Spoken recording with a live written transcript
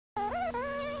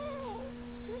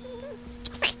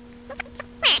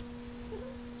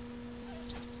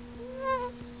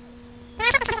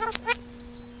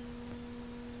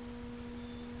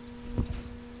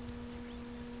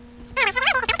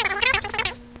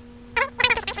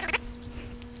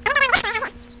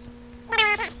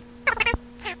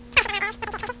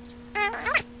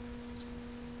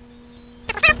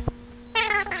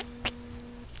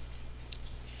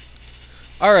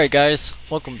Alright guys,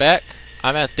 welcome back.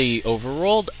 I'm at the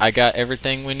overworld. I got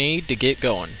everything we need to get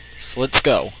going. So let's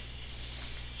go.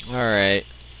 Alright.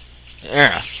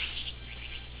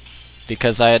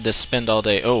 Because I had to spend all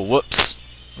day. Oh,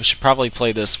 whoops. We should probably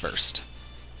play this first.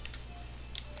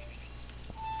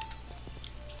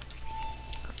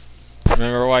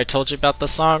 Remember what I told you about the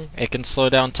song? It can slow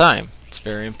down time. It's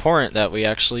very important that we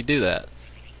actually do that.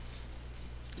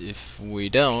 If we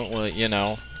don't, well, you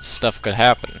know, stuff could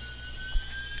happen.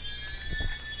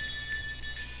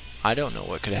 I don't know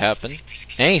what could happen.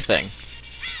 Anything.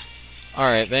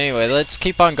 Alright, but anyway, let's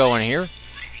keep on going here.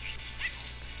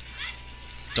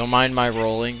 Don't mind my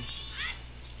rolling.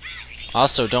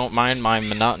 Also, don't mind my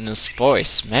monotonous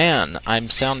voice. Man,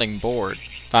 I'm sounding bored.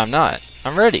 But I'm not.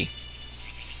 I'm ready.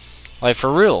 Like,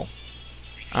 for real.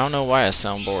 I don't know why I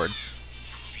sound bored.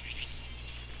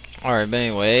 Alright, but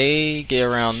anyway, get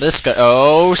around this guy.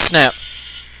 Oh, snap.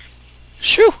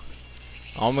 Shoo!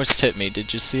 Almost hit me.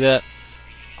 Did you see that?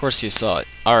 Of course you saw it.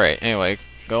 Alright, anyway,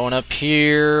 going up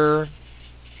here.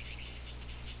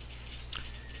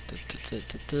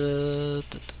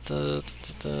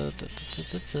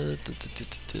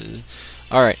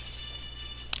 Alright.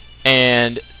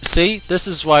 And see, this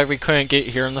is why we couldn't get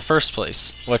here in the first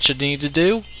place. What you need to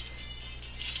do?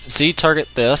 Z target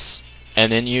this,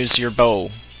 and then use your bow.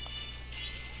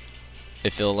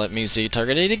 If it'll let me Z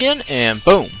target it again, and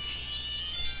boom!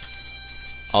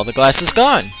 All the glass is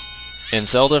gone! And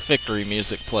Zelda victory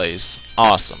music plays.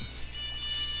 Awesome.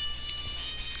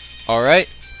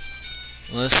 Alright.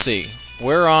 Let's see.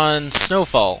 We're on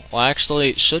Snowfall. Well, actually,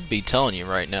 it should be telling you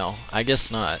right now. I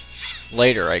guess not.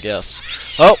 Later, I guess.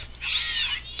 Oh!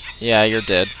 Yeah, you're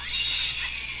dead.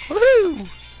 Woohoo!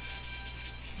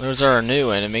 There's our new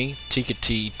enemy. Tika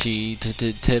T T.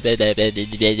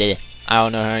 I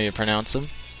don't know how you pronounce them.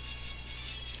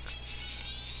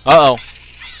 Uh-oh.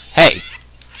 Hey!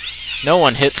 No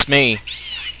one hits me.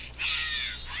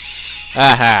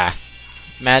 Aha!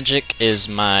 Magic is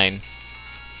mine.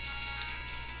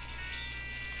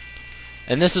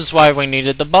 And this is why we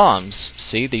needed the bombs.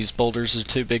 See, these boulders are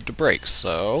too big to break,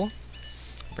 so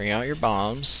bring out your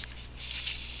bombs.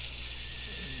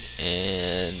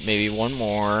 And maybe one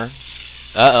more.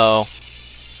 Uh-oh.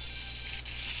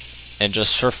 And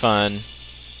just for fun.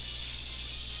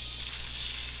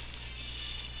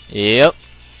 Yep.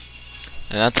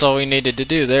 And that's all we needed to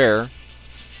do there.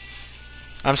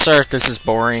 I'm sorry if this is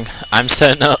boring. I'm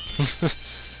setting up.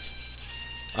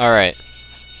 Alright.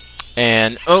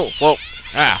 And, oh, whoa.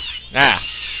 Ah.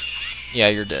 Yeah,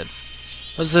 you're dead.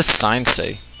 What does this sign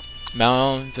say?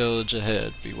 Mountain village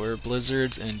ahead. Beware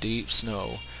blizzards and deep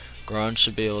snow. Ground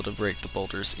should be able to break the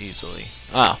boulders easily.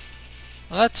 Ah.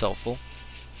 Well, that's helpful.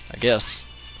 I guess.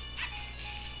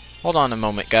 Hold on a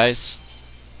moment, guys.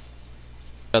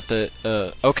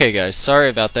 Okay, guys. Sorry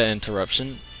about that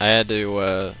interruption. I had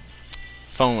to,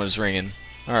 phone was ringing.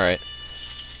 Alright.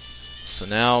 So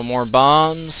now more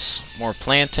bombs, more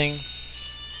planting.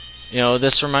 You know,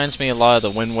 this reminds me a lot of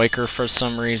the Wind Waker for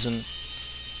some reason.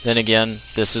 Then again,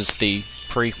 this is the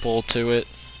prequel to it,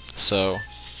 so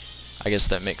I guess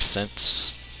that makes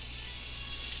sense.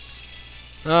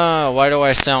 Why do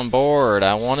I sound bored?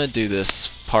 I want to do this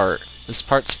part. This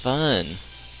part's fun.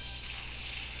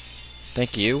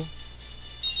 Thank you.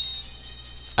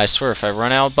 I swear, if I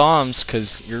run out of bombs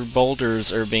because your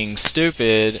boulders are being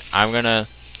stupid, I'm gonna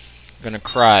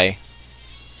cry.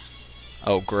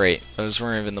 Oh, great. Those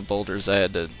weren't even the boulders I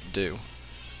had to do.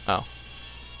 Oh.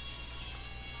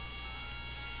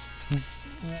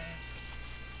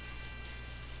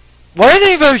 Why didn't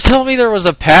anybody tell me there was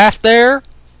a path there?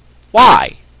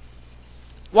 Why?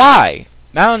 Why?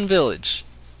 Mountain Village.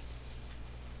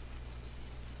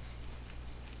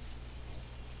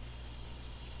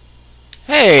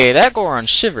 Hey, that Goron's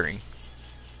shivering.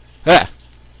 Ah!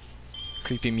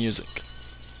 Creepy music.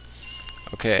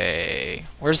 Okay,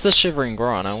 where's the shivering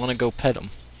Goron? I want to go pet him.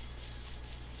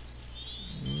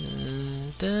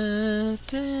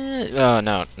 Oh,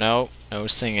 no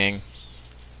singing.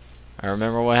 I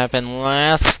remember what happened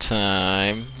last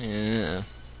time. Yeah.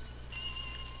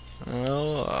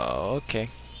 Oh, okay.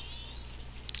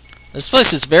 This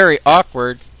place is very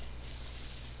awkward.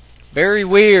 Very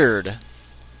weird.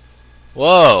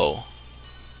 Whoa.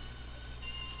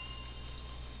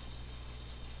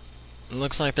 It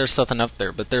looks like there's something up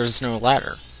there, but there's no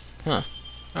ladder. Huh.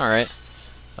 Alright.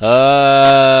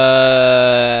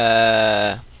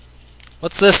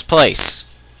 What's this place?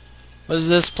 What does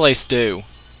this place do?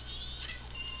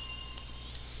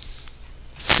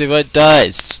 Let's see what it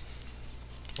does.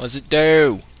 What does it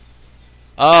do?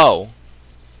 Oh.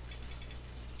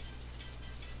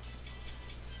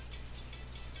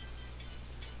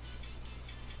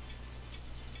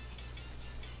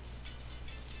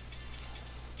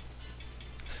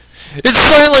 It's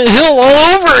Silent Hill all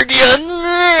over again!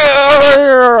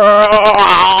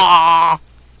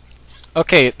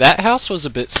 Okay, that house was a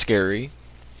bit scary.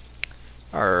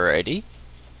 Alrighty.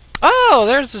 Oh,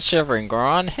 there's the Shivering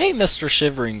Goron. Hey, Mr.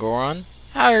 Shivering Goron.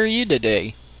 How are you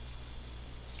today?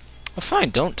 Oh, fine,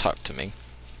 don't talk to me.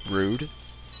 Rude.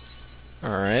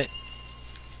 Alright.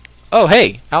 Oh,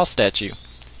 hey, owl statue.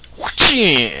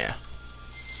 Whooshie!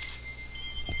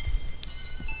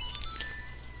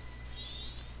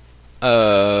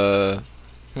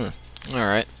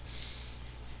 Alright.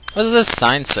 What does this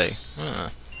sign say?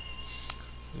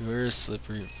 You're a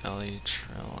slippery valley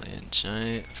trail and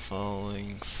giant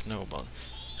falling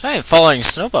snowballs. Giant falling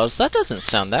snowballs? That doesn't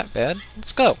sound that bad.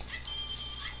 Let's go.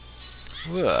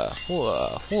 Whoa,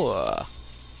 whoa, whoa.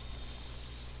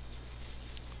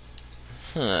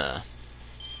 Huh.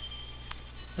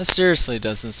 That seriously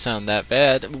doesn't sound that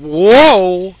bad.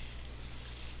 Whoa!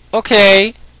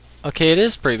 Okay. Okay, it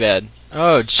is pretty bad.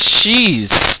 Oh,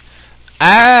 jeez.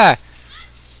 Ah!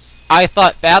 I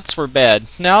thought bats were bad.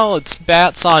 Now it's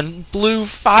bats on blue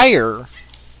fire.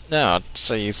 Oh,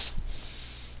 jeez.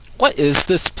 What is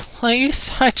this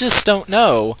place? I just don't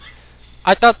know.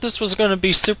 I thought this was going to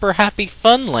be Super Happy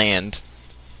Fun Land.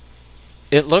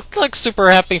 It looked like Super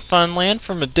Happy Fun Land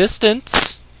from a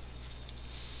distance.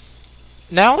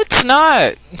 Now it's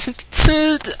not.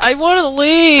 I want to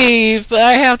leave, but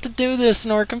I have to do this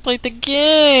in order to complete the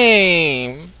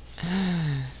game.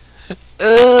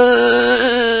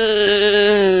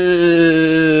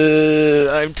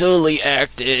 I'm totally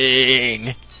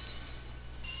acting.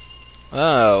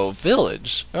 Oh,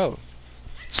 village. Oh.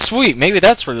 Sweet, maybe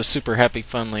that's where the Super Happy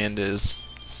Fun Land is.